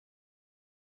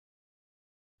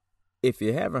If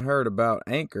you haven't heard about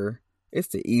Anchor, it's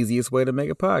the easiest way to make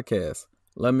a podcast.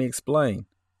 Let me explain.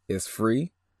 It's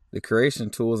free. The creation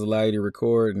tools allow you to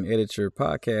record and edit your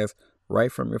podcast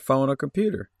right from your phone or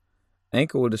computer.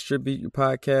 Anchor will distribute your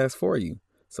podcast for you,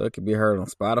 so it can be heard on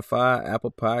Spotify,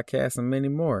 Apple Podcasts, and many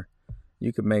more.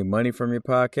 You can make money from your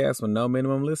podcast with no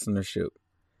minimum listenership.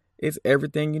 It's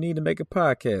everything you need to make a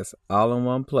podcast, all in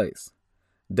one place.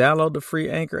 Download the free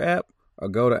Anchor app or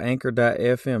go to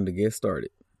anchor.fm to get started.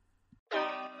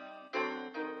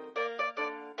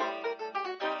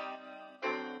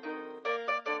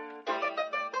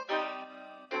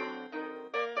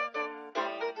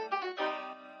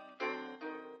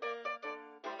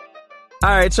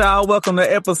 All right, y'all. Welcome to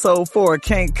episode 4 of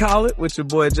Can't Call It with your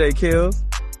boy Jay Kills.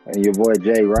 And your boy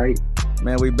Jay, right?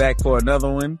 Man, we back for another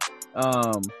one.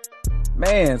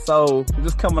 Man, so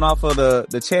just coming off of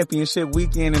the championship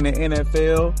weekend in the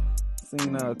NFL.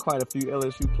 Seen quite a few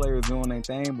LSU players doing their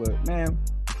thing. But, man,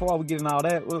 before we get in all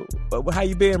that, how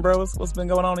you been, bro? What's been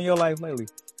going on in your life lately?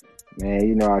 Man,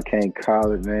 you know I can't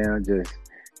call it, man. I just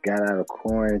got out of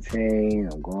quarantine.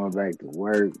 I'm going back to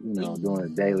work, doing a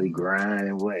daily grind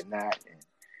and whatnot.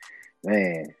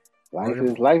 Man, life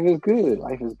is good.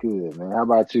 Life is good, man. How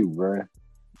about you, bro?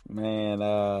 Man,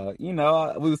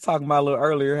 we was talking about a little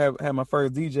earlier. Had my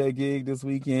first DJ gig this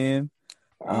weekend.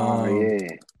 Yeah.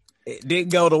 It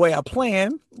didn't go the way I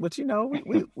planned, but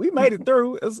we made it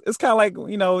through. It's kind of like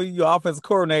your offensive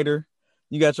coordinator.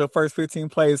 You got your first 15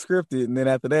 plays scripted, and then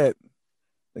after that,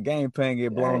 the game plan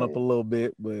get blown up a little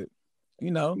bit. But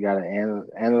you gotta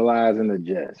analyze and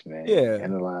adjust, man. Yeah,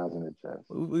 analyze and adjust.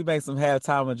 We made some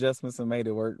halftime adjustments and made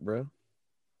it work, bro.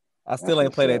 I still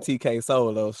ain't play that TK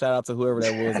Soul though. Shout out to whoever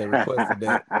that was that requested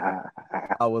that.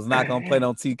 I was not gonna play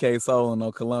no TK Soul and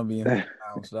no Colombian. It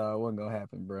wasn't gonna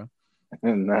happen, bro.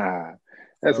 Nah,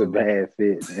 that's a bad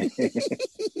fit, man.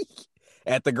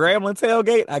 At the Grambling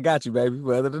tailgate, I got you, baby.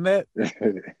 But other than that, it's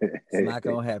not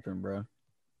gonna happen, bro.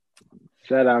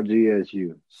 Shout out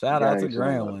GSU. Shout out to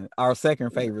Grambling, our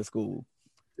second favorite school.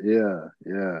 Yeah.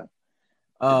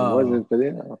 Wasn't for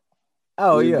them.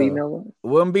 Oh, yeah.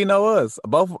 Wouldn't be no us.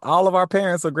 All of our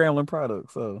parents are Grambling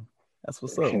products, so that's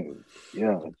what's up.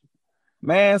 Yeah.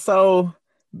 Man, so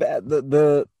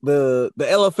the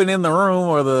elephant in the room,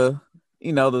 or the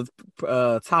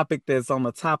topic that's on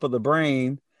the top of the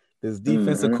brain, this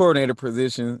defensive coordinator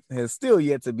position has still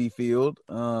yet to be filled.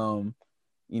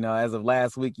 As of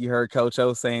last week, you heard Coach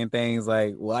O saying things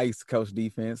like, well, I used to coach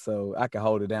defense, so I can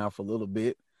hold it down for a little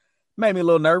bit. Made me a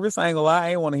little nervous. I ain't gonna lie. I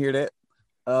ain't want to hear that.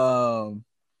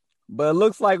 But it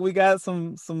looks like we got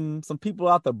some people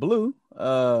out the blue.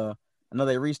 I know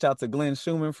they reached out to Glenn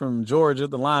Schumann from Georgia,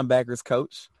 the linebackers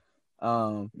coach.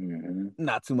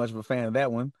 Not too much of a fan of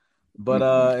that one.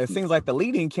 But it seems like the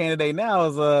leading candidate now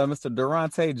is Mr.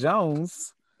 Durante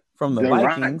Jones from the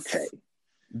Vikings.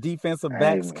 Defensive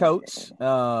backs coach.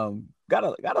 Got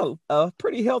a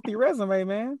pretty healthy resume,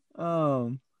 man.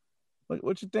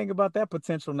 What you think about that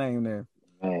potential name there?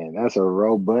 Man, that's a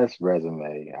robust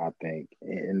resume, I think.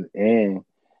 And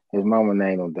his mama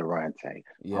named him Durante.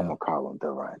 Yeah. I'm gonna call him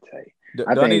Durante. Do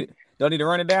I need to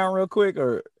run it down real quick,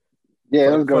 or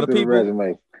let's go through the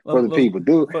resume for the people.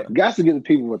 Got to give the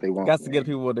people what they want. Got to give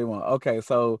people what they want. Okay,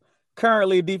 so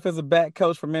currently defensive back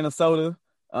coach for Minnesota.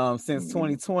 Since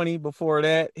 2020. Before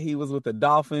that, he was with the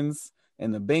Dolphins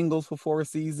and the Bengals for 4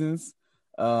 seasons.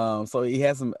 So he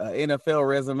has some NFL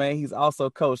resume. He's also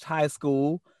coached high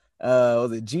school.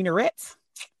 Was it Jeanerette?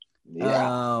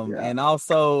 Yeah. And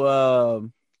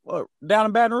also down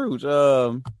in Baton Rouge.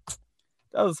 That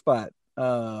was a spot.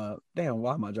 Damn,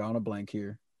 why am I drawing a blank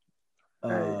here?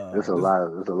 There's a lot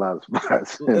of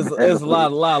spots. There's a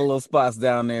lot of little spots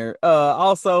down there.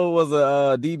 Also was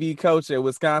a DB coach at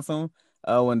Wisconsin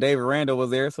when David Randall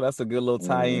was there, so that's a good little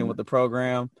tie-in with the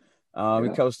program. He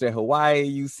coached at Hawaii,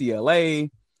 UCLA,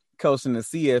 coached in the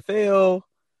CFL.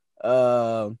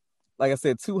 Like I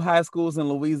said, 2 high schools in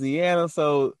Louisiana.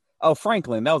 So,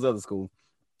 Franklin, that was the other school.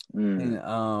 And,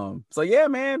 so yeah,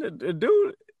 man, the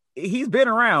dude, he's been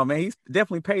around, man. He's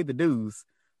definitely paid the dues,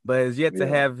 but has yet to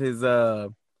have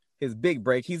his big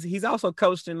break. He's also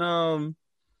coached in not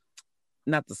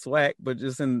the SWAC, but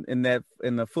just in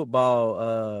the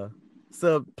football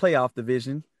sub playoff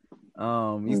division.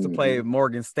 Used to play at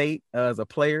Morgan State as a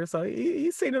player, so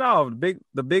he's seen it all.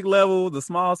 The big level, the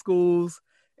small schools,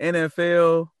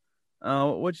 NFL.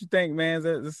 What you think, man? Is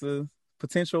that this a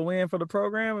potential win for the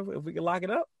program if we can lock it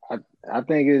up? I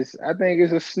think it's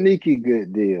a sneaky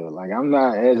good deal. Like, I'm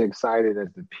not as excited as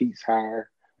the Pete's hire,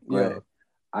 but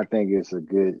I think it's a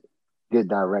good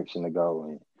direction to go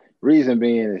in. Reason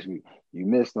being is you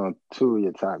missed on 2 of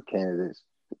your top candidates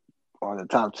are the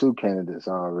top two candidates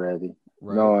already.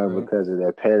 Right. Because of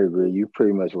their pedigree, you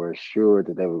pretty much were assured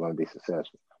that they were going to be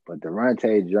successful. But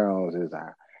Daronte Jones is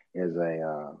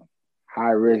a high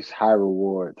risk, high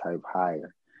reward type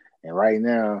hire, and right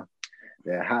now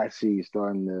that hot seat is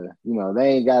starting to, they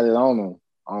ain't got it on them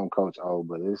on Coach O,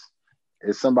 but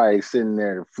it's somebody sitting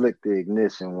there to flick the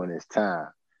ignition when it's time.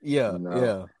 Yeah,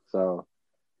 yeah. So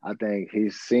I think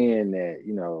he's seeing that,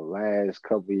 last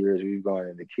couple of years we've gone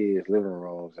into kids' living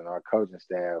rooms and our coaching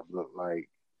staff look like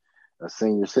a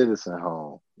senior citizen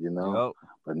home, Yep.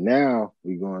 But now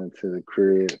we going to the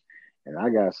crib and I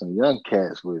got some young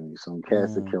cats with me, some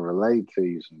cats that can relate to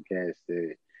you, some cats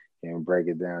that can break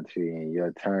it down to you in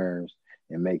your terms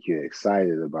and make you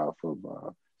excited about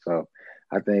football. So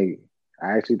I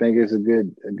actually think it's a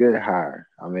good hire.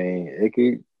 I mean,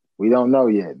 we don't know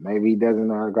yet. Maybe he doesn't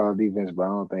know how to call defense, but I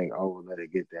don't think will let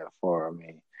it get that far. I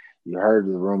mean, you heard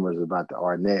the rumors about the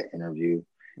Arnett interview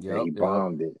that he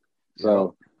bombed it.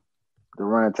 So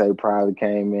Daronte probably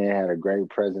came in, had a great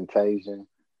presentation.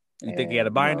 You think he had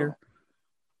a binder?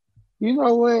 You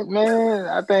know what, man?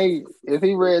 I think if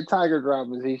he read Tiger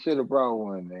Droppers, he should have brought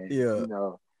one, man. Yeah.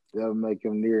 They'll make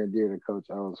him near and dear to Coach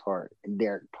O's heart and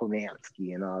Derek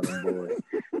Ponansky and all them boys.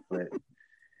 But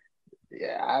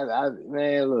yeah,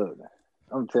 man, look,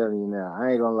 I'm telling you now, I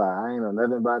ain't gonna lie, I ain't know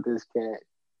nothing about this cat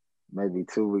maybe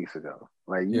 2 weeks ago.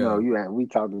 Like, we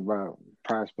talked about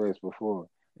prospects before.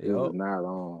 It was not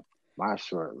on my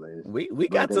short list. We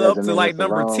got up to like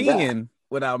number 10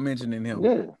 without mentioning him.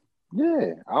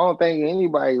 Yeah. I don't think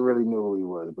anybody really knew who he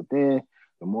was. But then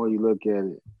the more you look at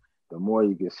it, the more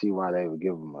you can see why they would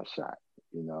give him a shot.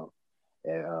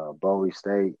 At Bowie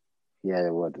State, he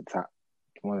had one of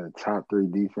the top 3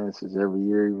 defenses every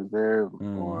year he was there.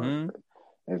 Or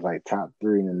it's like top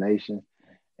 3 in the nation.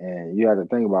 And you have to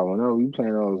think about you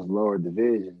playing those lower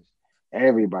divisions,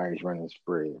 everybody's running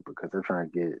spread because they're trying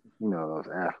to get, those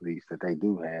athletes that they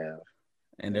do have.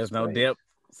 And there's no depth.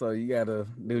 So you got to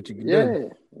do what you can do. Yeah,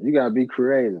 you got to be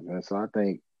creative. And so I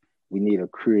think we need a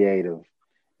creative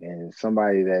and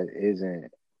somebody that isn't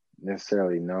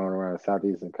necessarily known around the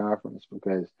Southeastern Conference,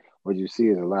 because what you see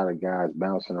is a lot of guys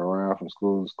bouncing around from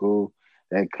school to school.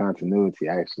 That continuity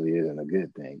actually isn't a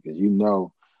good thing because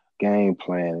game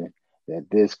planning that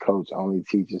this coach only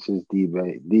teaches his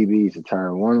DBs to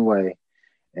turn one way,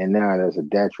 and now there's a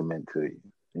detriment to you.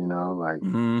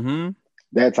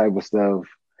 That type of stuff.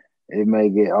 It may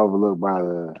get overlooked by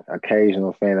the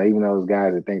occasional fan, even those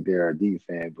guys that think they're a deep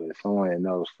fan, but someone that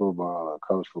knows football or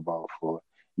coached football before,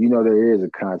 there is a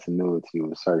continuity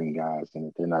with certain guys and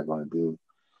that they're not going to do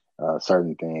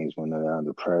certain things when they're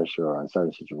under pressure or in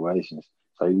certain situations.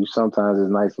 So sometimes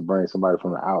it's nice to bring somebody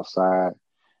from the outside,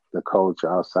 the culture,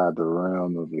 outside the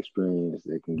realm of experience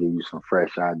that can give you some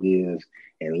fresh ideas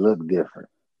and look different.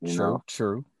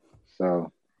 True.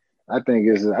 So I think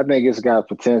it's got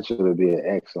potential to be an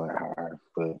excellent hire,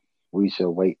 but we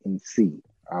shall wait and see.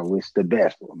 I wish the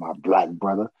best for my black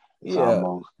brother. It's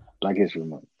almost Black History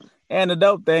Month. And the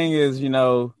dope thing is,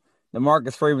 the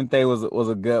Marcus Freeman thing was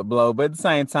a gut blow, but at the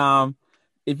same time,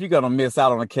 if you're gonna miss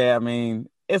out on a cat, I mean,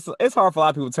 it's hard for a lot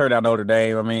of people to turn down Notre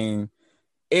Dame. I mean,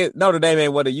 Notre Dame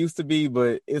ain't what it used to be,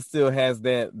 but it still has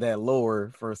that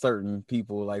lure for certain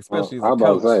people, like especially as a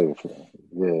coach.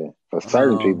 For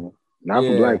certain people. Not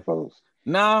for black folks.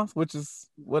 Nah, which is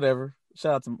whatever.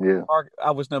 Shout out to Mark.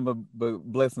 I wish nothing but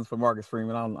blessings for Marcus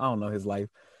Freeman. I don't know his life.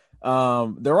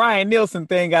 The Ryan Nielsen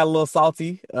thing got a little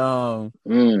salty. You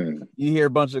hear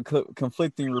a bunch of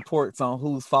conflicting reports on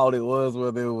whose fault it was,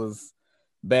 whether it was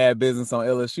bad business on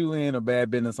LSU end or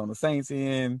bad business on the Saints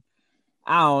end.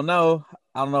 I don't know.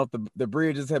 I don't know if the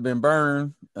bridges have been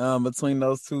burned between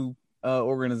those two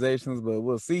organizations, but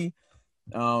we'll see.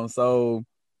 So.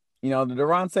 The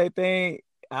Daronte thing,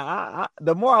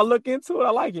 the more I look into it,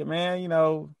 I like it, man.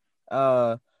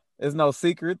 It's no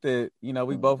secret that,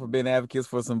 we both have been advocates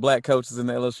for some black coaches in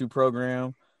the LSU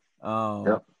program.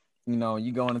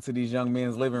 You going into these young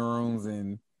men's living rooms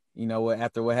and,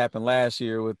 after what happened last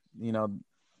year with,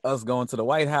 us going to the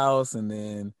White House and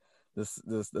then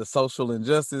the social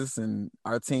injustice and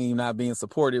our team not being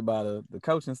supported by the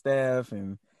coaching staff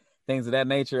and things of that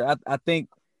nature.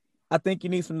 I think you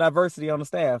need some diversity on the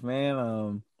staff,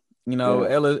 man.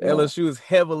 LSU is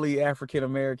heavily African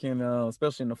American,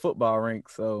 especially in the football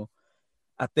ranks. So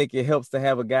I think it helps to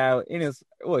have a guy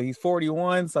he's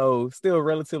 41, so still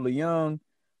relatively young,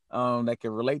 that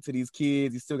can relate to these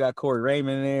kids. You still got Corey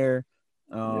Raymond there.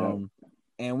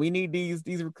 And we need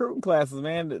these recruiting classes,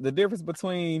 man. The difference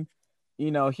between,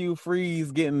 Hugh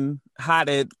Freeze getting hot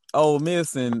at Ole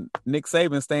Miss and Nick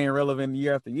Saban staying relevant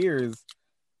year after year is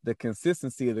the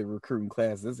consistency of the recruiting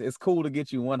class. It's cool to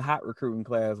get you one hot recruiting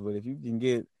class, but if you can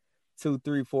get 2,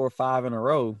 3, 4, 5 in a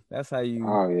row, that's how you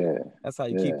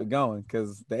keep it going.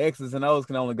 Because the X's and O's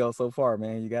can only go so far,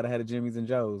 man. You gotta have the Jimmys and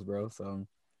Joes, bro. So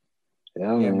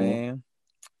yeah, man.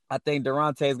 I think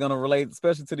Durante is gonna relate,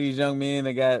 especially to these young men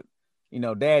that got,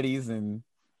 daddies and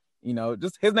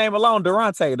just his name alone,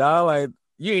 Durante, dog. Like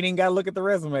you ain't even gotta look at the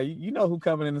resume. You know who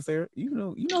coming in this area. You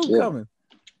know who coming.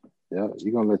 Yeah,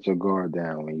 you're gonna let your guard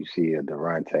down when you see a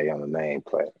Durante on the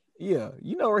nameplate. Yeah,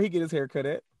 you know where he get his haircut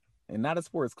at, and not at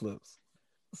sports clubs.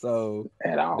 So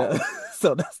at all.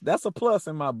 So that's a plus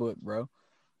in my book, bro.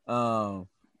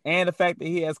 And the fact that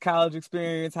he has college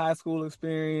experience, high school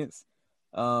experience.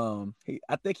 I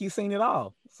think he's seen it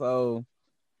all. So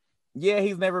yeah,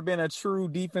 he's never been a true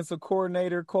defensive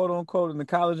coordinator, quote unquote, in the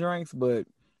college ranks, but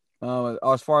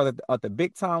as far as at the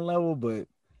big time level, but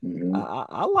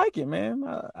I like it, man.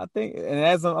 I think, and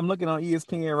as I'm looking on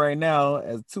ESPN right now,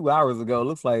 as 2 hours ago, it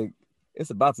looks like it's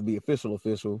about to be official.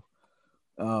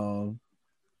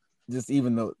 Just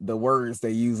even the words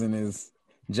they're using is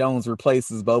Jones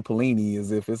replaces Bo Pelini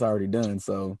as if it's already done.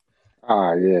 So,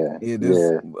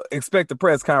 expect the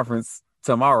press conference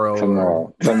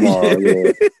tomorrow.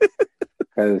 Yeah.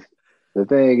 Because the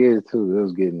thing is, too, it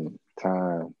was getting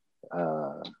time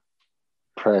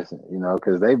pressing,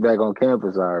 because they back on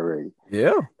campus already.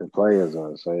 Yeah. The players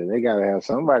are. So they got to have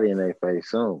somebody in their face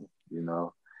soon,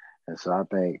 And so I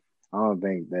don't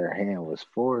think their hand was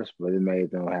forced, but it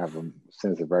made them have a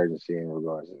sense of urgency in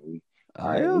regards to we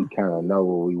kind of know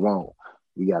what we want.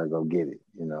 We got to go get it,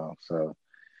 So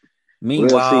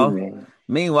meanwhile, we'll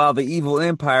see, the evil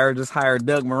empire just hired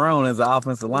Doug Marrone as the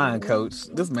offensive line coach.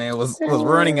 This man was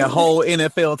running a whole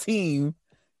NFL team,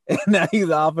 and now he's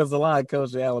the offensive line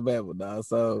coach at Alabama, dog.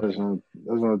 So that's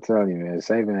what I'm telling you, man.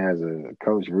 Saban has a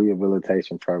coach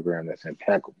rehabilitation program that's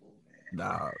impeccable, man.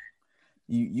 Dog,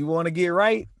 you want to get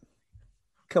right?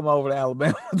 Come over to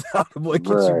Alabama, dog. Boy,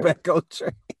 get you back on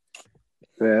track.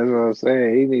 Yeah, that's what I'm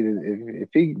saying. He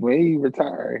needed when he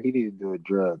retired, he needed to do a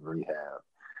drug rehab.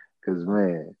 Because,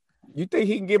 man, you think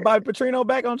he can get Bobby Petrino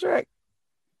back on track?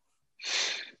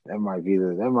 That might be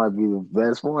the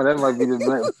best one. That might be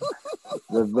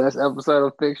the best episode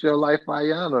of Fix Your Life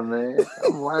Ayana, man.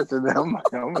 I'm watching that. I'm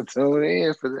gonna tune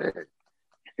in for that.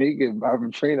 He get Bobby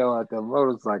Petrino out that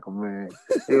motorcycle, man.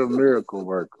 He a miracle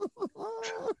worker.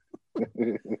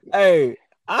 Hey,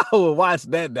 I would watch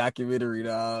that documentary,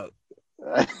 dog.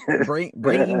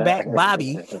 Bringing back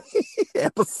Bobby,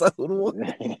 episode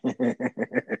 1.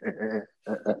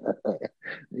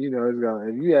 It's gonna.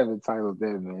 If you have it titled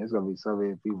that, man, it's gonna be so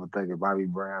many people thinking Bobby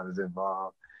Brown is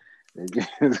involved.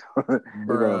 It's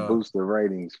gonna boost the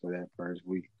ratings for that first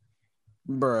week.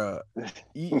 Bruh,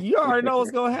 you already know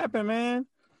what's gonna happen, man.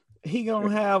 He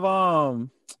gonna have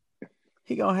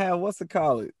what's it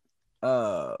called?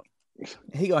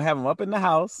 He gonna have him up in the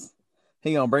house.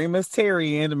 He gonna bring Miss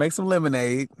Terry in to make some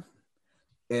lemonade,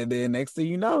 and then next thing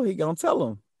you know, he gonna tell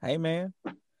him, "Hey, man,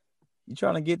 you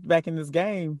trying to get back in this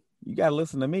game? You gotta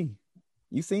listen to me.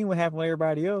 You seen what happened with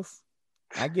everybody else.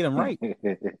 I get him right.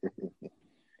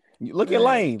 Look at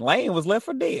Lane. Lane was left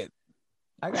for dead.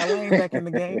 I got Lane back in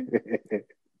the game."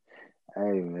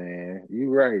 Hey, man,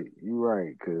 you right.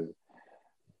 Because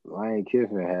Lane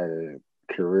Kiffin had a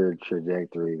career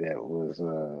trajectory that was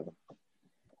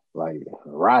like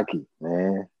rocky,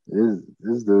 man.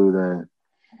 This dude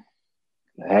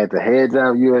had the head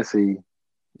job USC.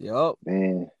 Yup.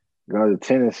 Man, go to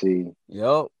Tennessee.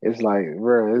 Yup. It's like,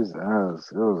 bro, it was a lot.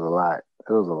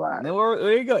 It was a lot. Then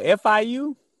where you go?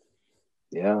 FIU?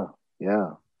 Yeah.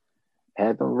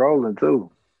 Had them rolling too.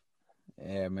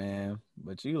 Yeah, man.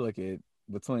 But you look at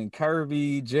between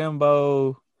Kirby,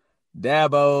 Jimbo,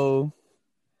 Dabo,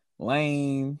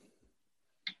 Lane,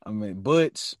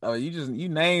 Butch. Oh, you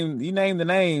name the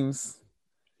names.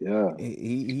 Yeah.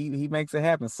 He makes it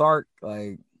happen. Sark,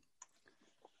 like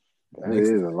that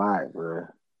is a lot, bro.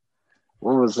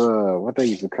 What was what they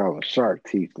used to call him? Shark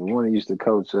Teeth. The one that used to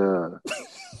coach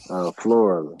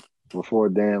Florida before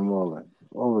Dan Mullen.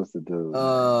 What was the dude?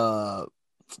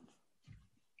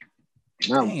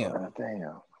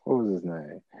 Damn. What was his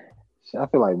name? I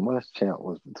feel like Muschamp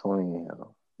was between him.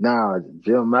 Nah,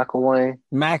 Jim McElwain.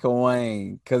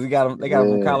 Because they got him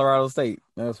from Colorado State.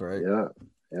 That's right. Yeah.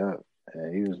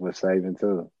 And he was with Saban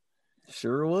too.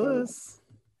 Sure was.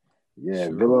 Yeah,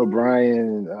 sure Bill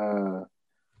O'Brien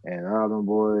and all them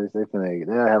boys,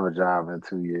 they'll have a job in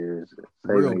 2 years.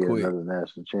 Saban get another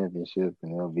national championship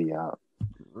and they'll be out.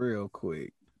 Real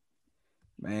quick.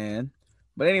 Man.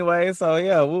 But anyway, so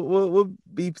yeah, we'll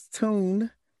be tuned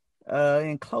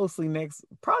and closely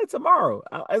probably tomorrow.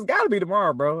 It's got to be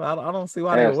tomorrow, bro. I don't see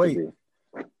why they would wait.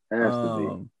 Has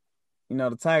to be.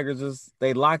 The Tigers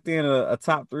they locked in a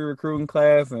top 3 recruiting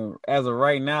class, and as of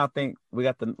right now, I think we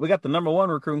got the number 1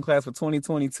 recruiting class for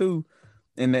 2022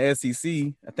 in the SEC.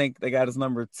 I think they got us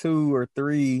number 2 or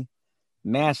 3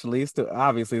 nationally. It's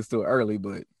still early,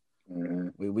 but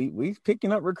we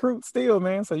picking up recruits still,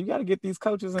 man. So you got to get these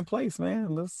coaches in place,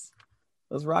 man. Let's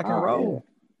rock and roll.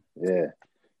 Yeah.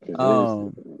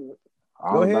 Go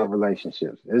all ahead. about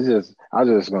relationships. I was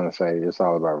just gonna say it's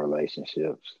all about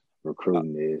relationships.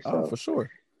 Recruiting is so for sure.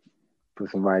 Put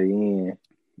somebody in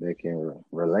that can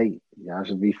relate. Y'all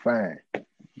should be fine.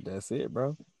 That's it,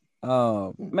 bro.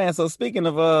 Man. So speaking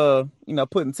of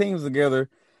putting teams together,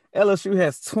 LSU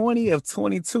has 20 of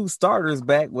 22 starters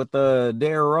back with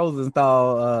Darryl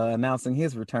Rosenthal announcing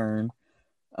his return.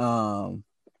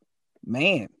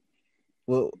 Man,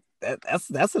 well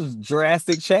that's a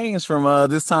drastic change from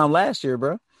this time last year,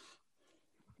 bro.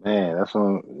 Man,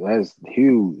 that's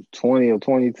huge. 20 of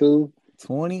 22.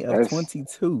 20 of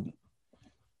 22.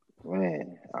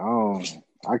 Man,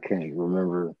 I can't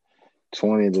remember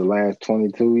 20 of the last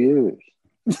 22 years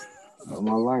of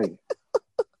my life.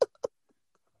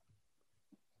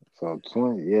 So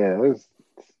 20, yeah,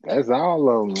 that's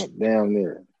all of them down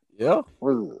there. Yeah.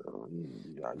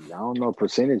 I don't know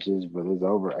percentages, but it's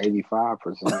over 85%.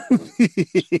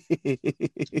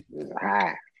 It's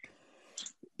high.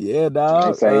 Yeah,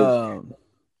 dog.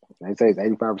 They say it's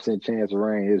 85% chance of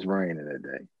rain. It's raining that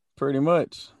day. Pretty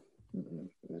much.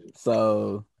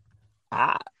 So,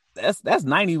 that's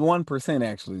 91%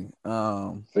 actually.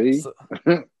 See,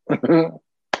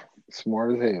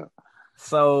 smart as hell.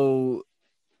 So,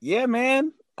 yeah,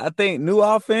 man. I think new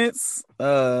offense.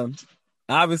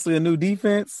 Obviously a new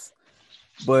defense,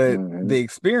 but the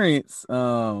experience.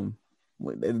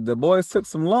 The boys took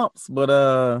some lumps,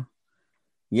 but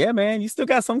yeah, man, you still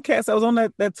got some cats that was on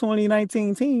that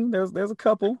 2019 team. There's a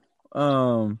couple.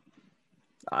 And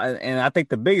I think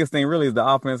the biggest thing really is the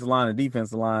offensive line and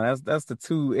defensive line. That's the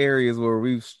 2 areas where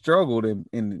we've struggled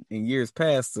in years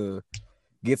past to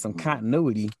get some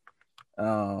continuity.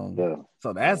 So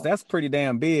that's pretty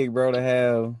damn big, bro, to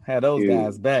have those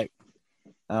guys back.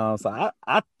 So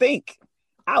I think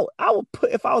I would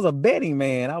put, if I was a betting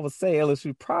man, I would say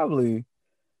LSU probably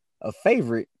a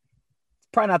favorite.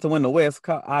 Probably not to win the West.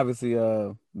 Obviously,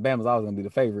 Bama's always gonna be the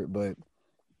favorite, but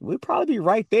we'd probably be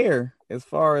right there as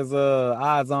far as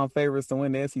odds-on favorites to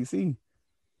win the SEC,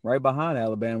 right behind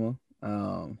Alabama.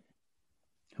 Who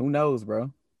knows,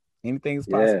 bro? Anything is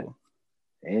possible.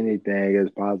 Yeah, anything is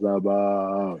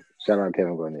possible. Shout out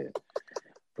Kevin Garnett.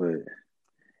 But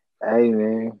hey,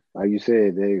 man, like you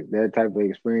said, that type of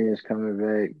experience coming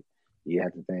back, you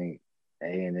have to think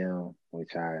A&M,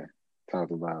 which I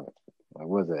talked about. Like,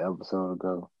 was it an episode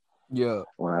ago? Yeah.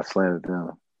 When I slandered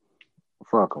them.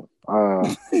 Fuck them.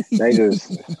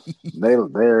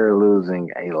 They're losing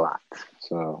a lot.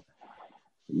 So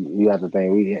you have to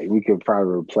think we could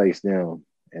probably replace them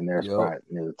in their spot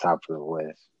near the top of the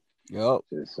West. Yep.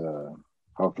 Just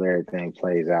hopefully everything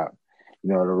plays out.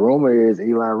 The rumor is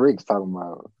Eli Ricks talking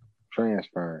about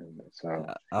transferring.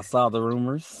 So I saw the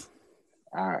rumors.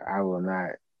 I will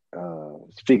not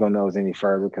speak on those any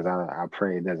further because I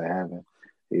pray it doesn't happen.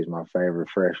 He's my favorite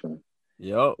freshman.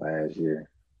 Yep. Last year,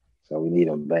 so we need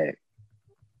him back.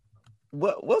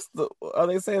 Are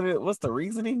they saying what's the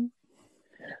reasoning?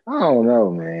 I don't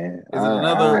know, man. Is it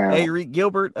another Arik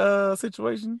Gilbert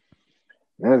situation?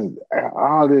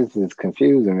 All this is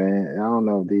confusing, man. I don't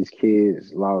know if these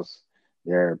kids lost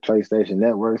their PlayStation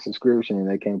Network subscription and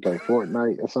they can't play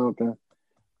Fortnite or something,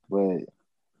 but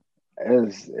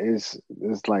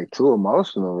it's like too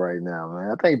emotional right now,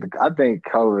 man. I think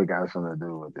COVID got something to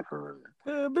do with it for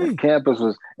real. If campus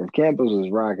was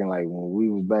rocking like when we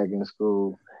was back in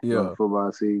school,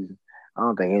 football season, I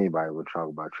don't think anybody would talk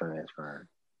about transferring.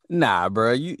 Nah,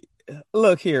 bro. You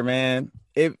look here, man.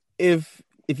 If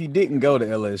you didn't go to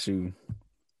LSU,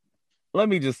 let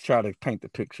me just try to paint the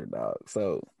picture, dog.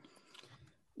 So,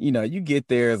 you get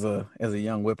there as a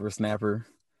young whippersnapper.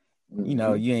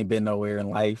 You ain't been nowhere in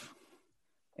life.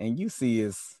 And you see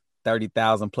it's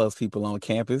 30,000 plus people on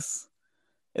campus.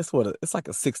 It's like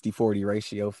a 60-40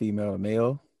 ratio female to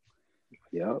male.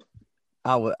 Yep.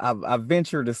 I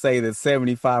venture to say that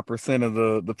 75%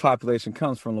 of the population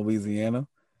comes from Louisiana.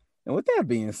 And with that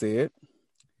being said,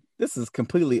 this is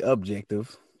completely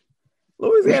objective.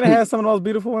 Louisiana has some of the most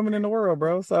beautiful women in the world,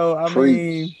 bro. So I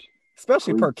mean,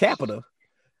 especially per capita.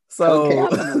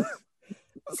 So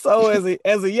So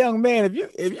as a young man, if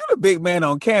you're the big man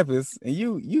on campus and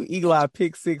you Eli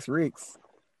pick 6 Ricks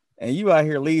and you out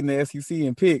here leading the SEC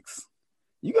in picks,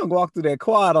 you're gonna walk through that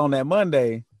quad on that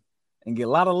Monday and get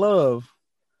a lot of love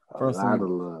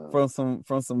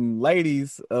from some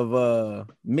ladies of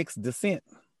mixed descent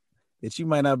that you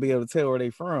might not be able to tell where they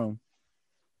from,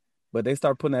 but they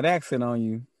start putting that accent on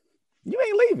you. You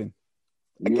ain't leaving.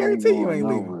 I guarantee you ain't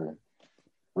leaving.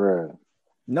 Bruh.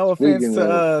 No offense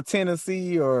to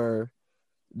Tennessee or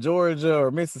Georgia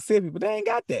or Mississippi, but they ain't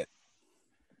got that.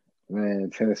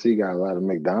 Man, Tennessee got a lot of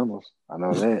McDonald's. I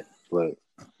know that, but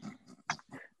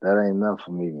that ain't enough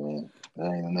for me, man. That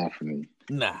ain't enough for me.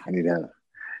 Nah. I need that.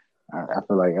 I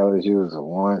feel like LSU is a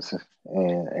once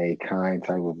and a kind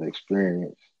type of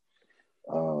experience.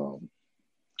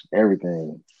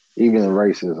 Everything, even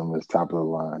racism, is top of the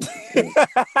line.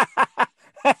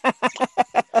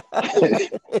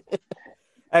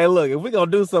 Hey, look, if we're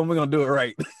going to do something, we're going to do it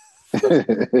right.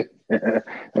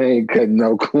 I ain't cutting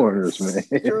no corners, man.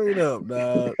 Straight up,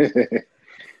 dog.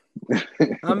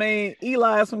 I mean,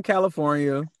 Eli is from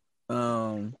California.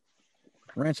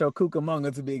 Rancho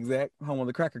Cucamonga, to be exact, home of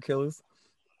the Cracker Killers.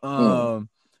 And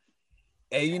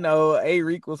you know,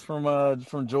 Ariq was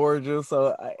from Georgia,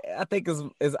 so I think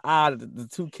it's odd that the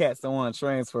two cats that want to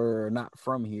transfer are not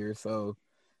from here. So,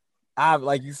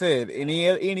 like you said,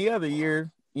 any other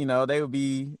year, you know, they would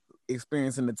be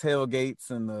experiencing the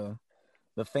tailgates and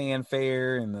the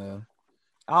fanfare and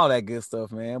all that good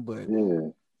stuff, man. But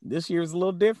this year's a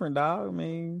little different, dog. I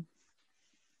mean,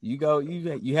 you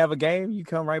have a game, you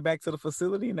come right back to the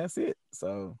facility, and that's it.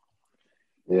 So.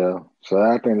 Yeah, so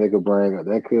I think that could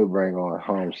bring on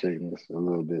homesickness a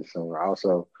little bit sooner.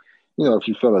 Also, you know, if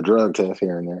you fail a drug test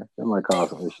here and there, that might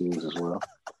cause some issues as well.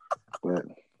 But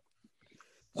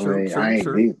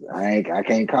I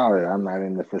can't call it. I'm not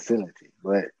in the facility.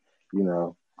 But you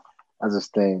know, I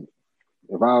just think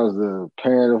if I was the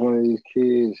parent of one of these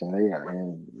kids and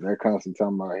they're constantly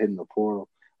talking about hitting the portal,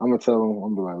 I'm gonna tell them,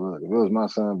 I'm gonna be like, look, if it was my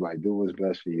son, I'd be like, do what's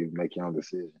best for you, make your own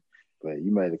decision. But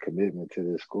you made a commitment to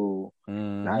this school,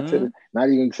 not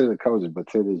even to the coaches, but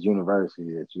to this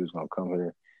university that you was gonna come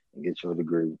here and get your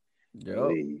degree and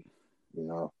leave. You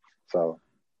know, so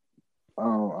I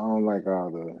don't like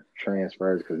all the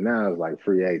transfers because now it's like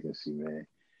free agency, man.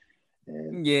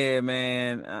 Yeah,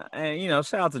 man, and you know,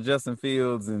 shout out to Justin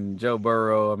Fields and Joe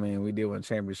Burrow. I mean, we did win a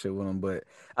championship with him, but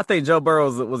I think Joe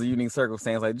Burrow was a unique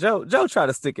circumstance. Like Joe tried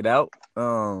to stick it out.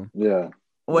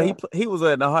 Well, he was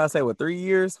at Ohio State 3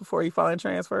 years before he finally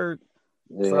transferred.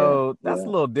 Yeah, so that's a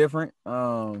little different.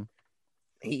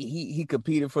 He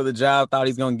competed for the job, thought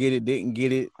he's gonna get it, didn't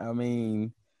get it. I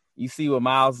mean, you see what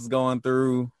Miles is going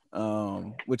through,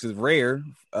 which is rare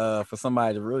for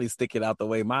somebody to really stick it out the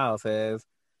way Miles has.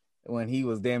 When he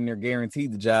was damn near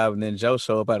guaranteed the job, and then Joe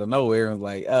showed up out of nowhere and was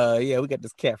like, yeah, we got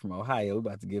this cat from Ohio. We're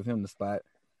about to give him the spot.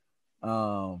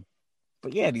 But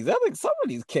yeah, some of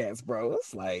these cats, bro,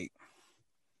 it's like,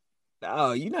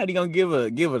 oh, you're not even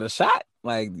gonna give it a shot.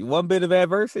 Like one bit of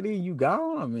adversity, you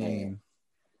gone. I mean,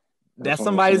 that's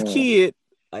somebody's kid.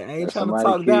 Like, I ain't trying to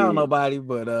talk down nobody,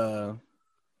 but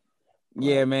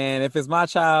yeah, man, if it's my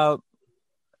child,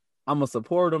 I'm gonna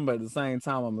support him, but at the same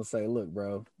time, I'm gonna say, look,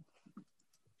 bro,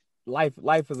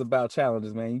 life is about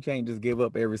challenges, man. You can't just give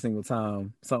up every single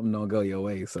time something don't go your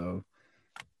way. So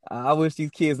I wish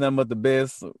these kids nothing but the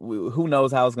best. Who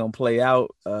knows how it's gonna play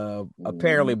out?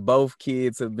 Apparently, both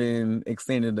kids have been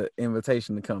extended the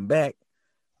invitation to come back.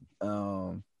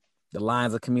 The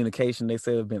lines of communication, they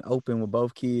said, have been open with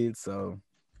both kids. So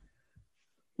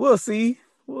we'll see.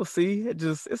 It's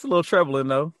a little troubling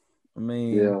though. I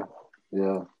mean,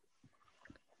 yeah.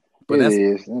 But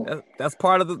that's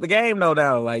part of the game, no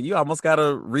doubt. Like you almost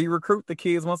gotta re-recruit the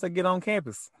kids once they get on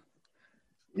campus.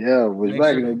 Yeah, which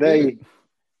back in the day,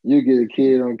 you get a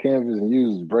kid on campus and you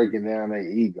was breaking down their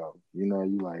ego. You know,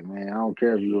 you like, man, I don't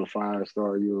care if you're a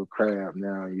 5-star, you're a crab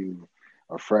now, you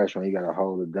a freshman, you got to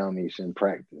hold a dummy in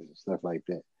practice and stuff like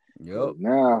that. Yep.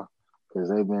 Now, because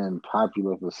they've been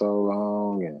popular for so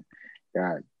long and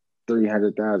got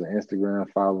 300,000 Instagram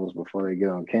followers before they get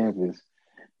on campus,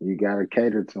 you got to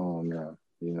cater to them now,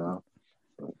 you know.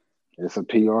 It's a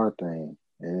PR thing,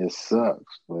 and it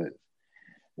sucks, but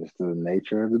it's the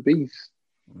nature of the beast.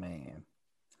 Man.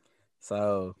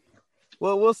 So,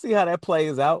 well, we'll see how that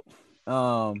plays out.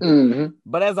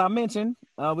 But as I mentioned,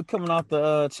 we're coming off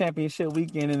the championship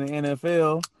weekend in the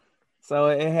NFL. So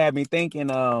it had me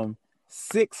thinking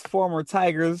 6 former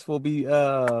Tigers will be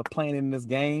playing in this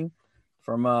game.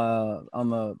 From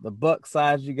on the Buck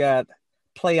side, you got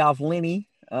playoff Lenny,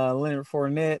 Leonard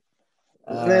Fournette.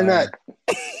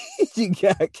 You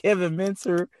got Kevin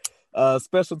Minter,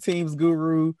 special teams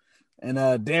guru,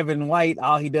 and Devin White.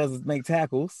 All he does is make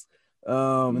tackles.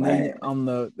 And then on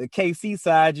the KC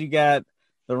side, you got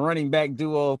the running back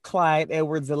duo Clyde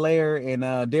Edwards-Helaire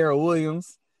and Darrell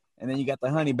Williams. And then you got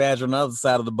the Honey Badger on the other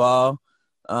side of the ball.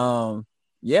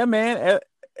 Yeah, man.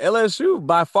 LSU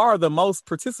by far the most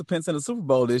participants in the Super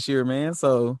Bowl this year, man.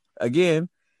 So again,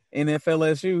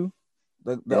 NFLSU,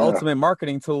 the Yeah, ultimate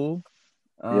marketing tool,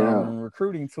 yeah.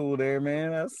 recruiting tool there,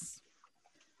 man.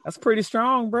 That's pretty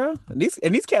strong, bro. And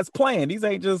these cats playing. These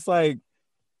ain't just like,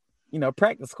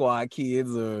 practice squad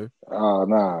kids or Oh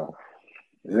no,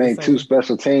 it this ain't two ain't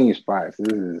special team spots.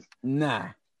 nah.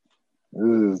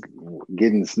 This is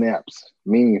getting snaps,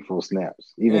 meaningful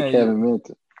snaps. Even Yeah, you, Kevin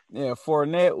Minter. yeah,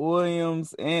 Fournette,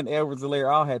 Williams, and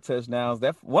Edwards-Helaire all had touchdowns.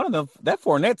 That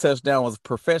Fournette touchdown was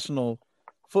professional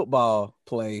football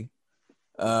play.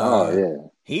 Oh Uh, yeah,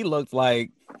 he looked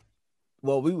like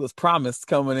what we was promised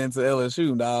coming into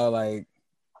LSU, dog. Like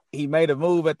he made a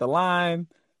move at the line,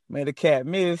 made a cat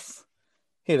miss,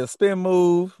 hit a spin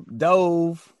move,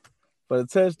 dove for the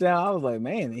touchdown. I was like,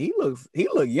 man, he looked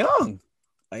young.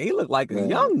 Like, he looked like a man.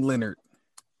 young Leonard.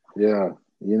 Yeah,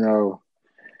 you know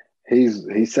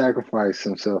he sacrificed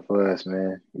himself for us,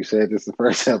 man. You said this the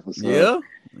first episode. Yeah,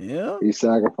 yeah, He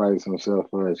sacrificed himself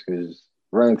for us because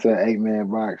running to an 8-man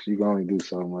box, you can only do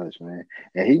so much, man.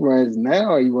 And he runs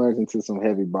now. He runs into some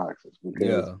heavy boxes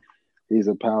because yeah. he's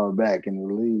a power back in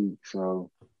the league.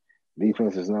 So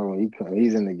defenses know when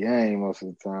he's in the game most of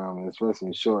the time, and especially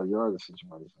in short yardage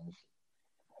situations.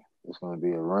 It's going to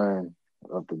be a run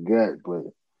up the gut, but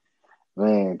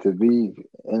man, to be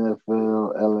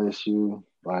NFL, LSU,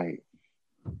 like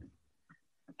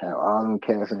have all them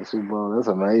cats in the Super Bowl, that's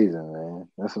amazing, man.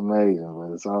 That's amazing,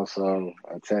 but it's also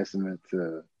a testament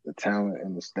to the talent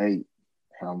in the state,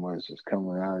 how much is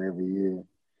coming out every year.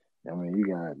 I mean, you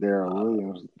got Darrell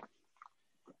Williams.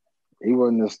 He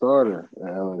wasn't a starter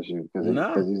at LSU No.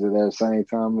 because he's at that same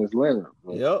time as Leonard,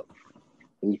 but Yep.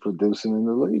 he's producing in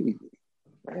the league.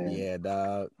 And Yeah,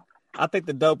 dog. I think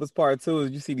the dopest part too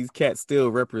is you see these cats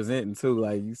still representing too.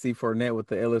 Like you see Fournette with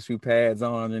the LSU pads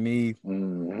on underneath.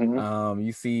 mm-hmm.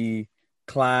 You see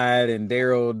Clyde and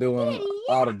Daryl doing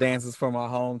all the dances from our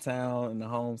hometown and the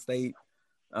home state.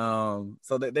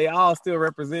 So that they all still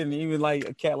representing, even like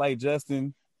a cat like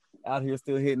Justin out here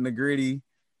still hitting the gritty.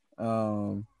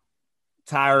 Tyron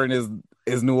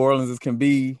is New Orleans as can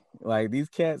be. Like these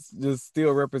cats just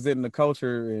still representing the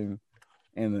culture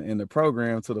and the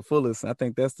program to the fullest. I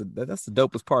think that's the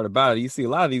dopest part about it. You see a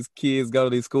lot of these kids go to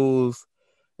these schools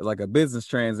as like a business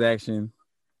transaction.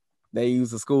 They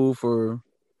use the school for,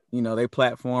 their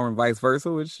platform and vice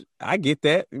versa, which I get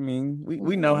that. I mean,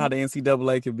 we know how Mm-hmm. the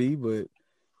NCAA can be, but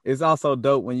it's also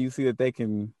dope when you see that they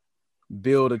can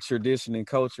build a tradition and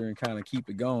culture and kind of keep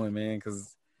it going, man.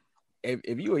 Because if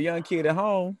you a young kid at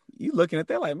home, you looking at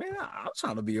that like, man, I'm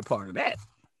trying to be a part of that.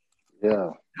 Yeah,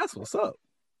 That's what's up.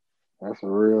 that's a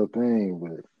real thing,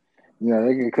 but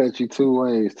they can cut you two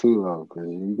ways too, though, because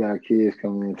you got kids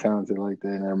coming in talented like that,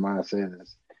 and their mindset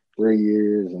is 3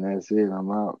 years and that's it,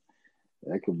 I'm out.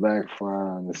 That could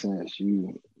backfire in the sense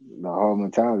the whole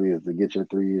mentality is to get your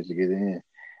 3 years to get in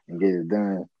and get it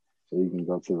done so you can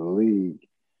go to the league.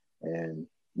 And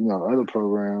other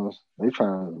programs you're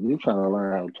trying to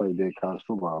learn how to play big college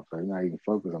football. Play, you're not even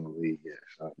focused on the league yet,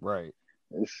 so Right.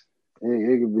 it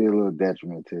could be a little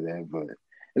detriment to that, but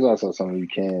it's also something you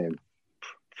can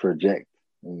project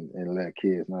and let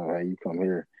kids know, hey, you come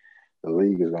here, the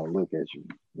league is gonna look at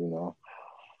you,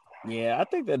 Yeah, I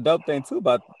think the dope thing too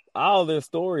about all their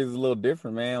stories is a little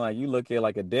different, man. Like you look at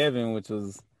like a Devin, which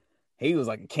was he was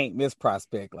like a can't miss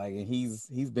prospect, like and he's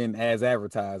been as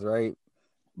advertised, right?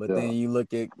 But Yeah, then you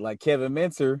look at like Kevin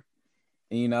Minter,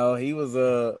 he was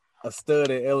a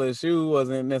stud at LSU,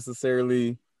 wasn't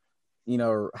necessarily,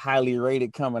 highly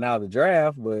rated coming out of the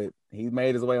draft, but he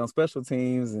made his way on special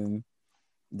teams and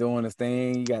doing his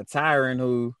thing. You got Tyron,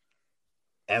 who,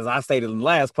 as I stated in the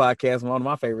last podcast, one of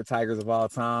my favorite Tigers of all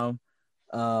time.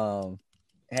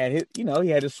 Had his, he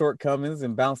had his shortcomings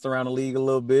and bounced around the league a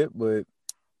little bit, but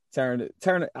turned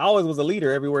always was a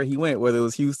leader everywhere he went, whether it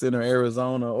was Houston or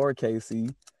Arizona or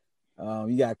KC.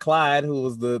 You got Clyde, who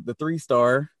was the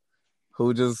 3-star,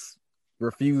 who just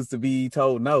refused to be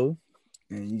told no.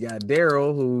 And you got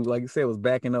Daryl, who, like you said, was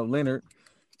backing up Leonard.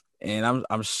 And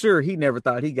I'm sure he never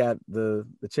thought he got the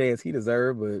chance he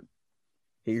deserved, but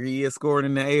here he is scoring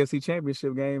in the AFC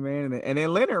Championship game, man. And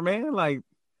then Leonard, man, like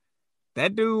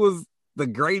that dude was the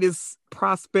greatest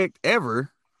prospect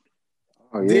ever.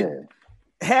 oh Did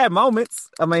yeah. had moments.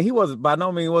 I mean, he wasn't by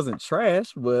no means wasn't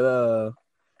trash, but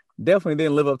definitely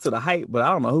didn't live up to the hype. But I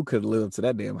don't know who could live up to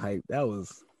that damn hype. That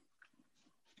was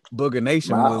Booger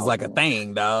Nation was Miles, like a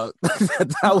thing, dog.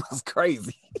 That was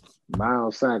crazy.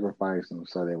 Miles sacrificed him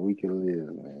so that we could live,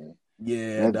 man.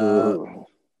 Yeah, That dog.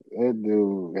 dude, that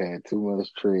dude had too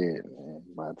much tread, man.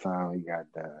 By the time he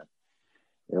got done,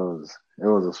 it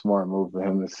was a smart move for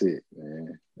him to sit,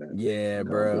 man. Yeah, Don't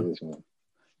bro. do this one.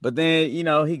 But then,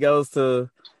 he goes to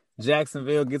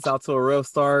Jacksonville, gets out to a rough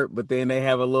start, but then they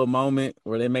have a little moment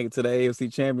where they make it to the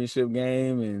AFC Championship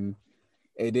game, and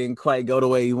it didn't quite go the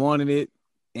way he wanted it.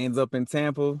 Ends up in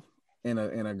Tampa in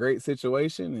a great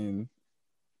situation, and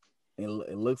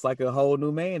it looks like a whole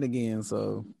new man again.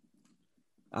 So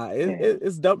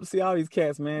it's dope to see all these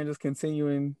cats, man, just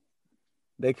continuing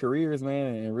their careers,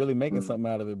 man, and really making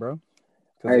something out of it, bro.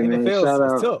 Because Hey, the man,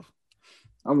 NFL is tough.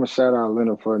 I'm gonna shout out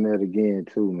Leonard Fournette again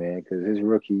too, man, because his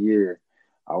rookie year,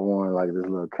 I won like this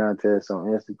little contest on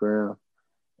Instagram,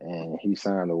 and he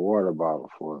signed a water bottle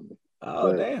for me.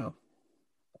 Oh, damn!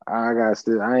 I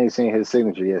ain't seen his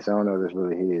signature yet, so I don't know if this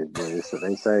really his, but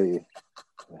they say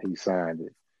he signed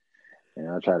it,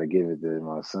 and I try to give it to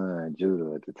my son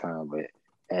Judah at the time, but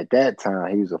at that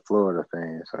time he was a Florida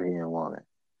fan, so he didn't want it.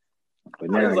 But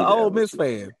now he's an Ole Miss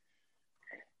fan.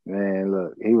 Man,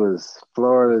 look, he was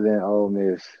Florida, then Ole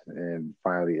Miss, and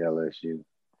finally LSU.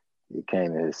 He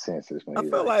came to his senses when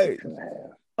he was like 6.5.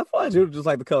 I feel like Judah just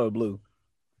like the color blue.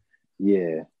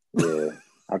 Yeah.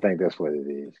 I think that's what it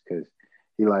is, because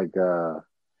he like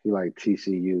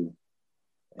TCU.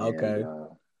 And, okay.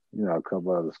 A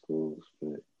couple other schools,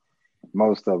 but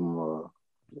most of them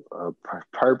are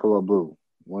purple or blue.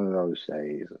 One of those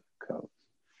shades of colors.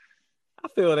 I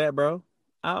feel that, bro.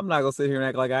 I'm not gonna sit here and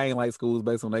act like I ain't like schools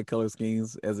based on their color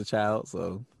schemes as a child.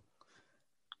 So,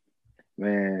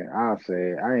 man, I'll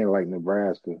say I ain't like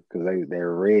Nebraska because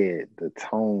they're red. The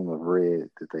tone of red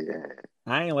that they had.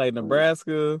 I ain't like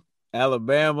Nebraska,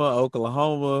 Alabama,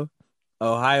 Oklahoma,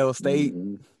 Ohio State,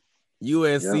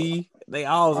 USC. Yep. They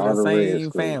all are the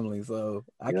same family, so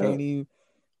I can't even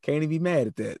be mad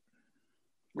at that.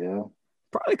 Yeah,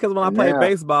 probably because when I played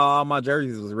baseball, all my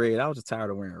jerseys was red. I was just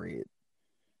tired of wearing red.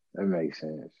 That makes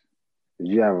sense. Did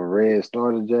you have a red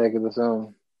starter jacket or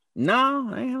something? No,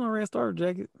 I ain't have a red starter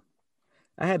jacket.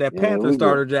 I had that Panther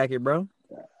starter jacket, bro.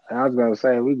 I was gonna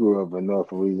say we grew up in North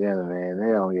Louisiana, man.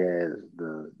 They only had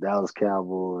the Dallas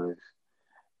Cowboys,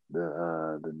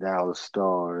 the Dallas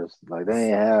Stars. Like they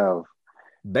ain't have.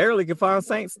 Barely could find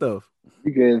Saint stuff.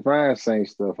 You couldn't find Saint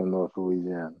stuff in North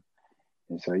Louisiana,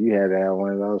 and so you had to have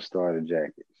one of those starter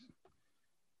jackets.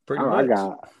 Pretty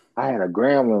much. I had a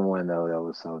Grambling one though that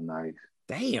was so nice.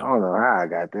 Damn. I don't know how I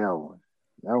got that one.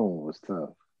 That one was tough.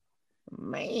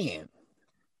 Man.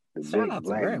 The Shout big out to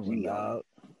black Grambling, dog.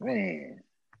 Man.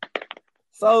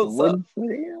 So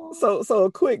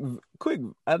a quick.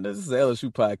 I know this is an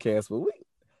LSU podcast, but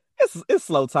it's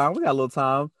slow time. We got a little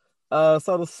time.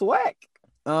 So the SWAC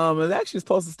is actually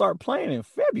supposed to start playing in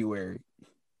February.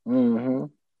 Mm-hmm.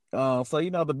 So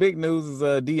the big news is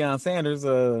Deion Sanders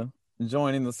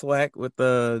joining the SWAC with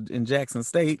in Jackson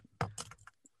State.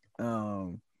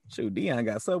 Deion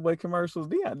got Subway commercials.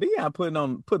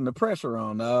 Deion putting the pressure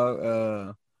on,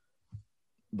 dog.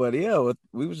 But yeah,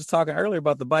 we were just talking earlier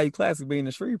about the Bayou Classic being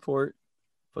in Shreveport.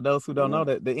 For those who don't know,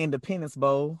 that the Independence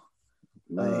Bowl,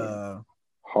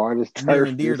 hardest turf near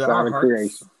and dear to our hearts.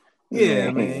 Creation.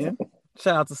 Yeah, man.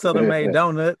 Shout out to Southern Made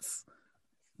Donuts.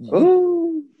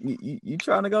 Ooh. You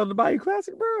trying to go to the Bayou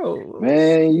Classic, bro?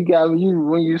 Man,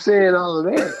 when you said all of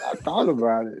that, I thought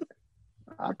about it.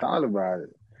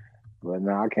 But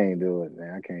no, I can't do it,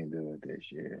 man. I can't do it this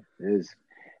year.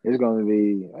 It's going to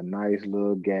be a nice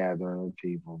little gathering of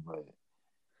people, but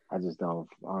I just don't.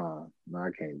 No, I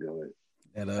can't do it.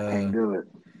 I can't do it.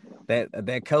 That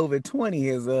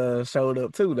COVID-20 has showed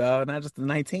up too, dog. Not just the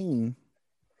 19.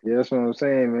 Yeah, that's what I'm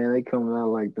saying, man. They coming out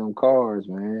like them cars,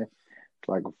 man. It's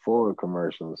like a Ford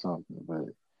commercial or something. But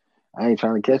I ain't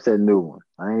trying to catch that new one.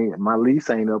 My lease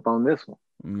ain't up on this one.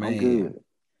 Man. I'm good.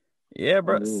 Yeah,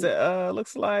 bro.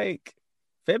 Looks like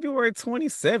February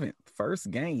 27th,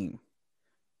 first game.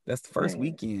 That's the first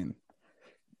weekend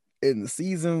in the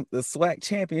season. The SWAC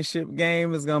championship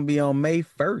game is gonna be on May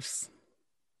 1st.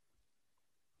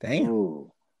 Damn.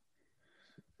 Ooh.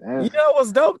 You know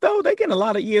what's dope though? They getting a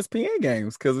lot of ESPN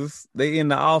games because they in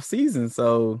the off season,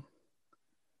 so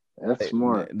that's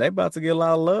smart. They about to get a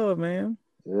lot of love, man.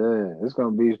 Yeah, it's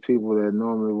gonna be people that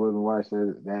normally wouldn't watch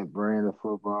that brand of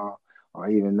football or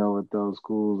even know what those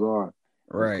schools are.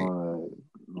 Right. Gonna,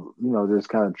 just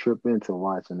kind of trip into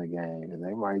watching the game, and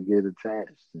they might get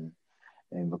attached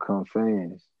and become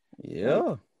fans.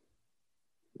 Yeah.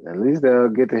 At least they'll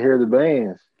get to hear the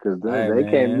bands because they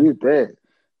can't mute that.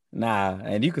 Nah,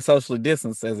 and you can socially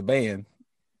distance as a band.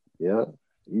 Yeah,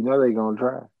 they're gonna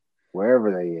try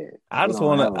wherever they at. I just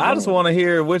want to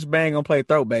hear which band gonna play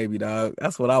Throat Baby, dog.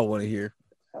 That's what I want to hear.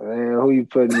 Man, who you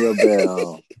putting your bet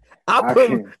on?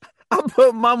 I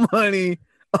put my money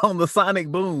on the Sonic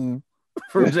Boom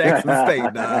from Jackson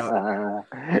State, dog.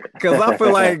 Because I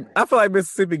feel like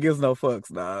Mississippi gives no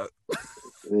fucks, dog.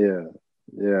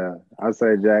 Yeah. I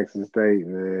say Jackson State,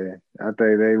 man. I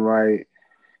think they might,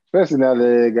 especially now that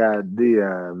they got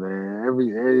Deion, man.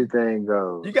 Everything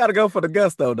goes. You got to go for the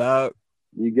gusto, dog.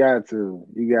 You got to.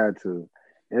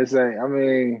 It's I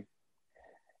mean,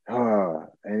 and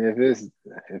if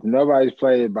nobody's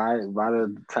played by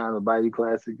the time the Bayou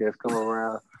Classic has come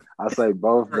around, I say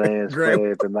both bands play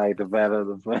it tonight. The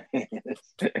Battle of the Bands.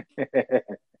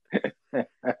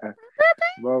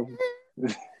 Both.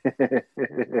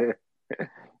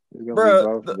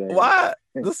 Bro, why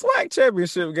the SWAC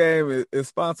championship game is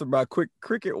sponsored by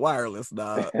Cricket Wireless,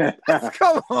 dog?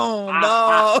 Come on,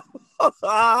 dog.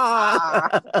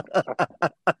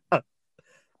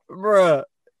 Bruh,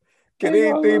 can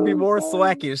anything be more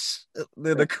swackish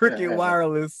than the Cricket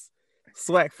Wireless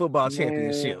SWAC football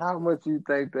championship? How much you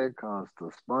think that costs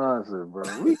to sponsor, bro?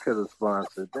 We could have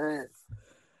sponsored that.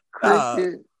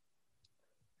 Cricket.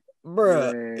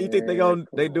 Bruh, you think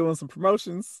they doing some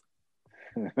promotions?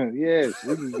 Yes,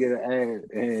 we can get an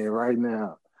ad in right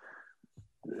now.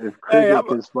 If Cricket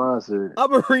can sponsor it.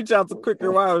 I'm gonna reach out to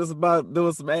Cricket Wireless about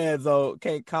doing some ads on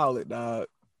Can't Call It, dog.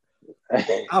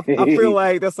 I feel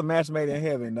like that's a match made in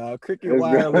heaven, dog. Cricket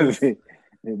Wireless.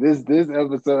 This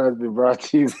episode has been brought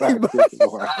to you by Cricket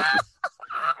Wireless,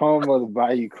 home of the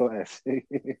Bayou Classic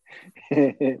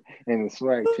and the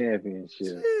SWAC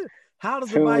Championship. How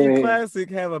does the Bayou Classic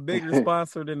have a bigger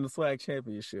sponsor than the SWAC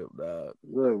Championship, dog?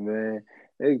 Look, man,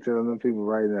 they telling them people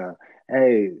right now,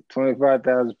 hey,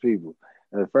 25,000 people.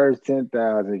 The first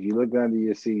 10,000, if you look under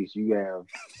your seats, you have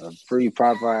a free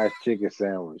Popeyes chicken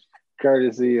sandwich,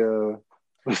 courtesy of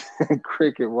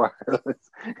Cricket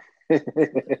Wireless.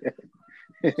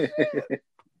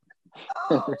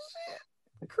 Oh,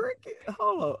 shit. Cricket.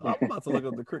 Hold on. I'm about to look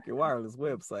up the Cricket Wireless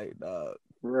website, dog.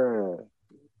 Bruh.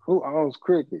 Who owns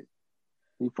Cricket?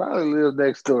 He probably lives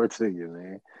next door to you,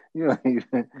 man. You know,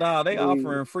 nah, they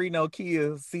offering free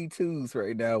Nokia C2s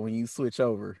right now when you switch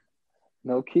over.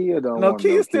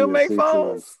 Nokia still make C2s.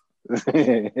 phones.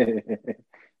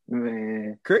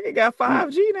 Man. Cricket got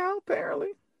 5G now,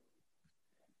 apparently.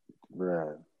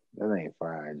 Bruh, that ain't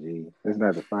 5G. That's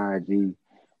not the 5G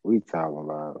we talking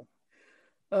about.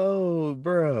 Oh,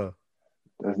 bruh.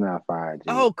 That's not 5G.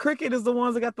 Oh, Cricket is the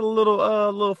ones that got the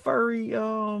little furry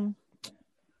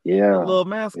yeah, little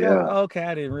mascot. Yeah. Okay,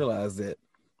 I didn't realize that.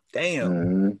 Damn.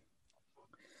 Mm-hmm.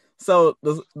 So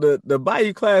the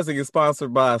Bayou Classic is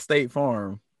sponsored by State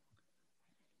Farm.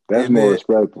 That's more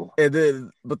respectful. And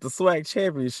then, but the SWAC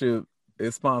Championship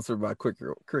is sponsored by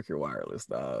Cricket Wireless,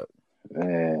 dog.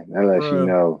 Man, that lets you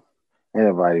know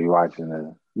anybody watching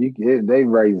that. They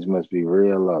ratings must be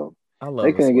real low.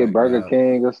 They couldn't get Burger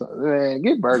King or something. Man,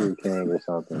 get Burger King or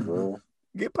something, bro.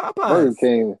 Get Popeyes. Burger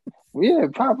King. Yeah,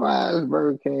 Popeyes,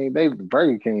 Burger King.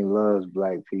 Burger King loves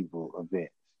black people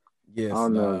events. Yes, I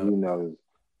don't know if you know,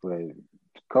 but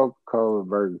Coca-Cola,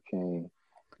 Burger King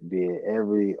did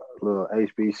every little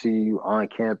HBCU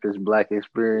on-campus black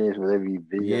experience with every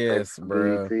video. Yes,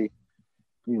 bro.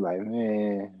 You like,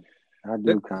 man, I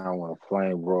do kind of want a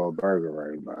flame broiled burger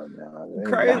right about now.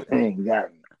 Ain't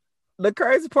got me. The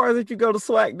crazy part is if you go to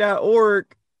SWAC.org,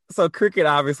 so Cricket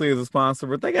obviously is a sponsor,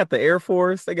 but they got the Air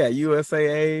Force, they got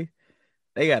USAA,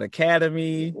 they got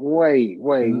Academy. Wait.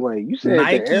 You said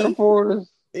Nike? The Air Force?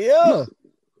 Yeah.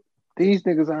 These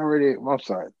niggas already, I'm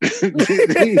sorry.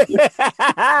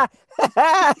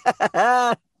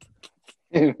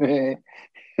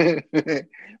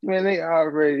 Man, they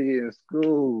already in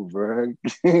school, bro.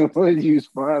 What are you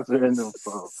sponsoring them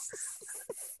for?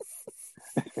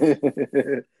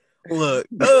 Look,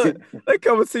 they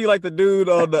come and see like the dude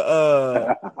on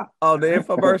the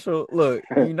infomercial. Look,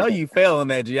 you know you fail in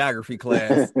that geography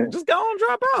class. Just go and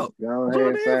drop out. Go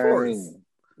ahead, Air Force.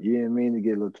 You didn't mean to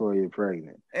get LaToya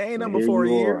pregnant. Ain't number 4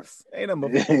 years. Ain't number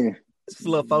 4. Just a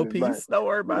little 4 piece. Don't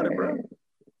worry about it, bro.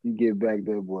 You get back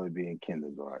that boy being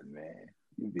kindergarten, man.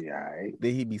 You be all right.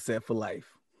 Then he be set for life.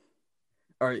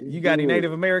 All right, you got any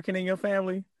Native American in your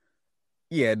family?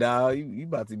 Yeah, dog. You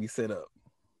about to be set up.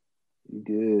 You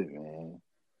good, man.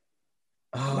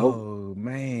 Oh,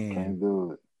 man. Can't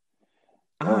do it.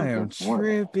 I am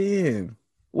tripping.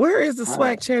 Where is the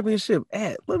SWAC championship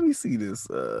at? Let me see this.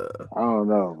 I don't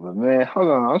know, but man, hold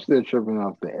on. I'm still tripping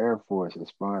off the Air Force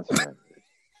is sponsoring this.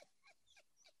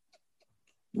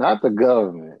 Not the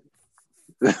government.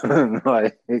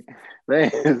 Like, they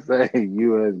say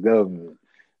U.S. government.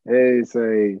 They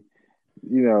say,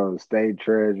 state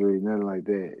treasury, nothing like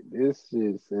that. This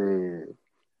shit said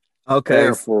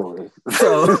Air Force.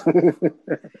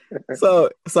 So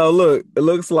look, it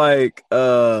looks like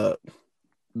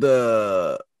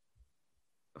the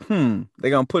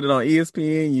They're gonna put it on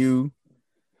ESPNU.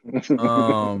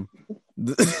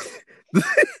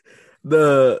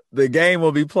 The game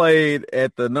will be played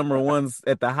at the number ones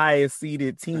at the highest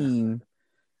seeded team.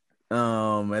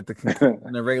 At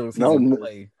the regular season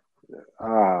play.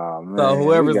 Oh man! So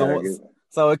whoever's the one,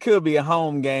 so it could be a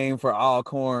home game for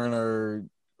Alcorn or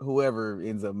whoever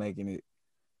ends up making it.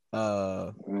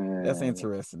 That's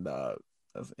interesting, dog.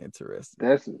 That's interesting.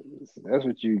 That's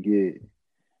what you get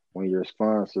when you're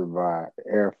sponsored by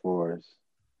Air Force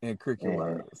and Cricket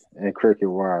Wireless. And Cricket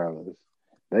Wireless.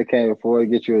 They can't afford to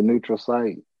get you a neutral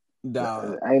site.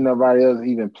 Dog. Ain't nobody else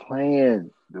even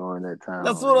playing during that time.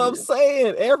 That's what I'm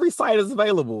saying. Every site is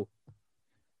available.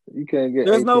 You can't get.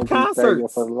 There's no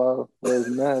concerts. There's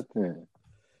nothing.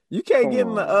 You can't get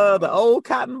in the old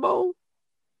Cotton Bowl.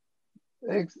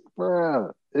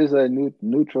 Bro, it's a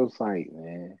neutral site,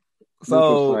 man. So,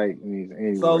 neutral site means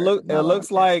anywhere. So it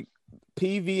looks like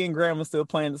PV and Graham are still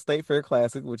playing the State Fair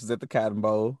Classic, which is at the Cotton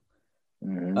Bowl.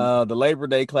 Mm-hmm. The Labor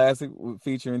Day Classic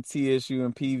featuring TSU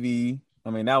and PV. I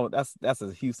mean, that's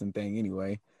a Houston thing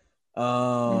anyway.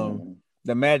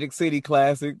 The Magic City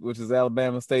Classic, which is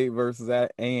Alabama State versus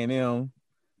A&M.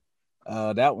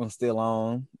 That one's still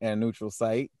on at a neutral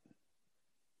site.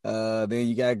 Then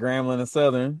you got Grambling and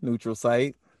Southern, neutral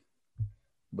site.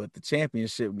 But the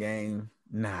championship game,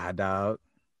 nah, dog.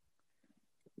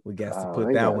 We got to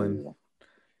put that one.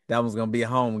 That one's going to be a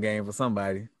home game for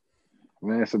somebody.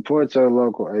 Man, support your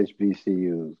local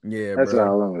HBCUs. Yeah, that's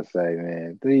all I'm going to say,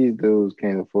 man. These dudes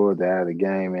can't afford to have a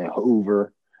game in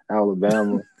Hoover,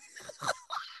 Alabama.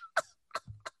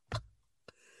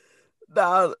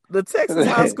 Nah, the Texas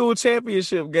High School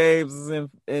Championship games is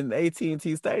in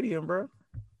AT&T Stadium, bro.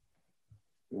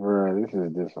 Bro, this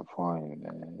is disappointing,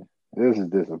 man. This is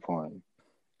disappointing.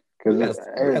 We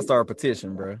gotta start a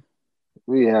petition, bro.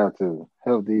 We have to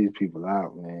help these people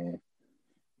out, man.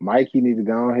 Mikey need to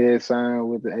go ahead sign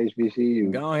with the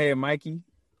HBCU. Go ahead, Mikey.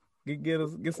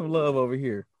 Get some love over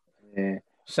here. Yeah.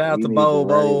 Shout out to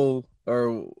Bowl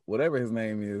or whatever his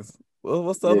name is.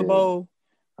 What's the other bowl?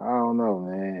 I don't know,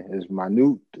 man. It's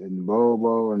Minute and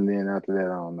Bowl, and then after that,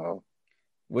 I don't know.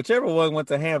 Whichever one went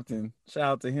to Hampton. Shout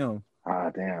out to him. Ah,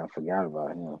 damn, I forgot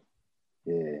about him.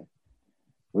 Yeah.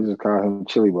 We just call him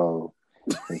Chili Bowl.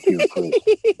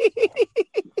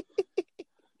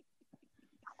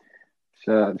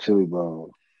 Shout out Chili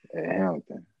Bowl at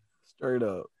Hampton. Straight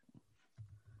up.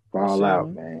 Ball out,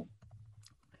 man.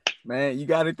 Man, you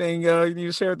got anything you need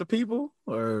to share with the people?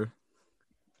 Or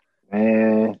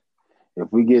man,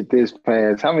 if we get this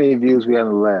past, how many views we had in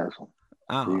the last one?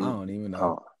 I don't even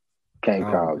know. Can't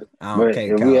call it. But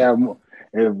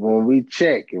when we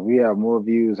check, if we have more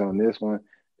views on this one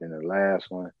than the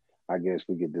last one, I guess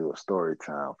we could do a story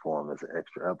time for them as an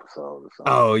extra episode or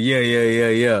something. Oh,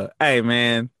 yeah. Hey,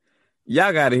 man,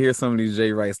 y'all got to hear some of these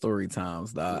Jay Wright story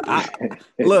times, dog.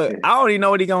 Look, I don't even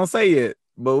know what he gonna say yet,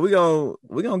 but we gonna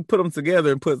put them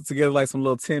together and put together like some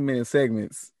little 10-minute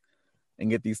segments and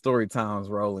get these story times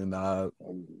rolling, dog.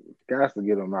 Got to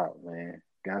get them out, man.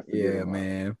 Yeah,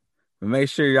 man. But make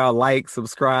sure y'all like,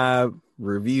 subscribe,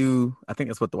 review. I think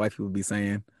that's what the white people be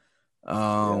saying. We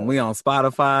on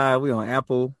Spotify, we on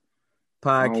Apple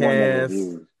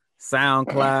Podcasts,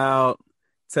 SoundCloud.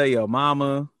 Tell your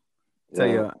mama, tell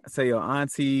your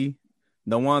auntie,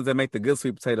 the ones that make the good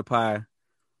sweet potato pie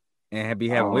and be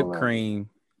having whipped cream,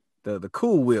 the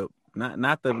Cool Whip,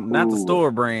 not the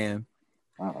store brand.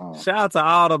 Shout out to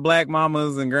all the black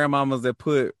mamas and grandmamas that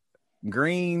put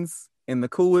greens in the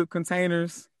Cool Whip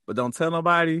containers, but don't tell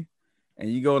nobody.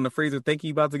 And you go in the freezer thinking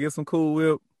you about to get some Cool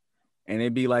Whip, and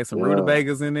it be like some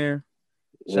rutabagas in there.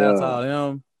 Shout out to all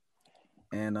them.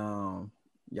 And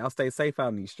y'all stay safe out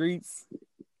in these streets.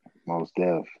 Most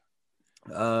def.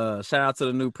 Shout out to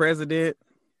the new president.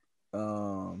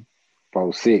 4-6.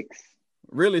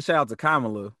 Really shout out to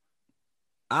Kamala.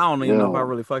 I don't even know if I'm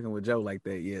really fucking with Joe like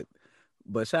that yet.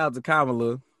 But shout out to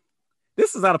Kamala.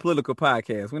 This is not a political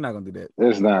podcast. We're not gonna do that.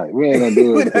 It's not. We ain't gonna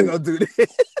do it. We're not gonna do that.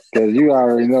 Because you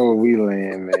already know where we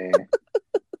land, man.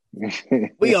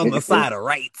 We on the side of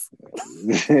rights.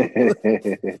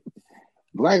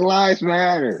 Black Lives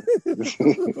Matter.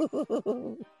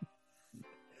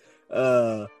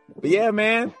 But yeah,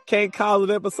 man, can't call it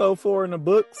episode 4 in the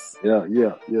books.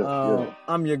 Yeah.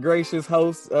 I'm your gracious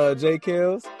host, Jay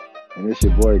Kells. And it's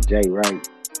your boy Jay Wright.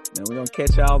 And we're gonna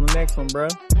catch y'all on the next one, bro.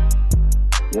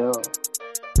 Yeah.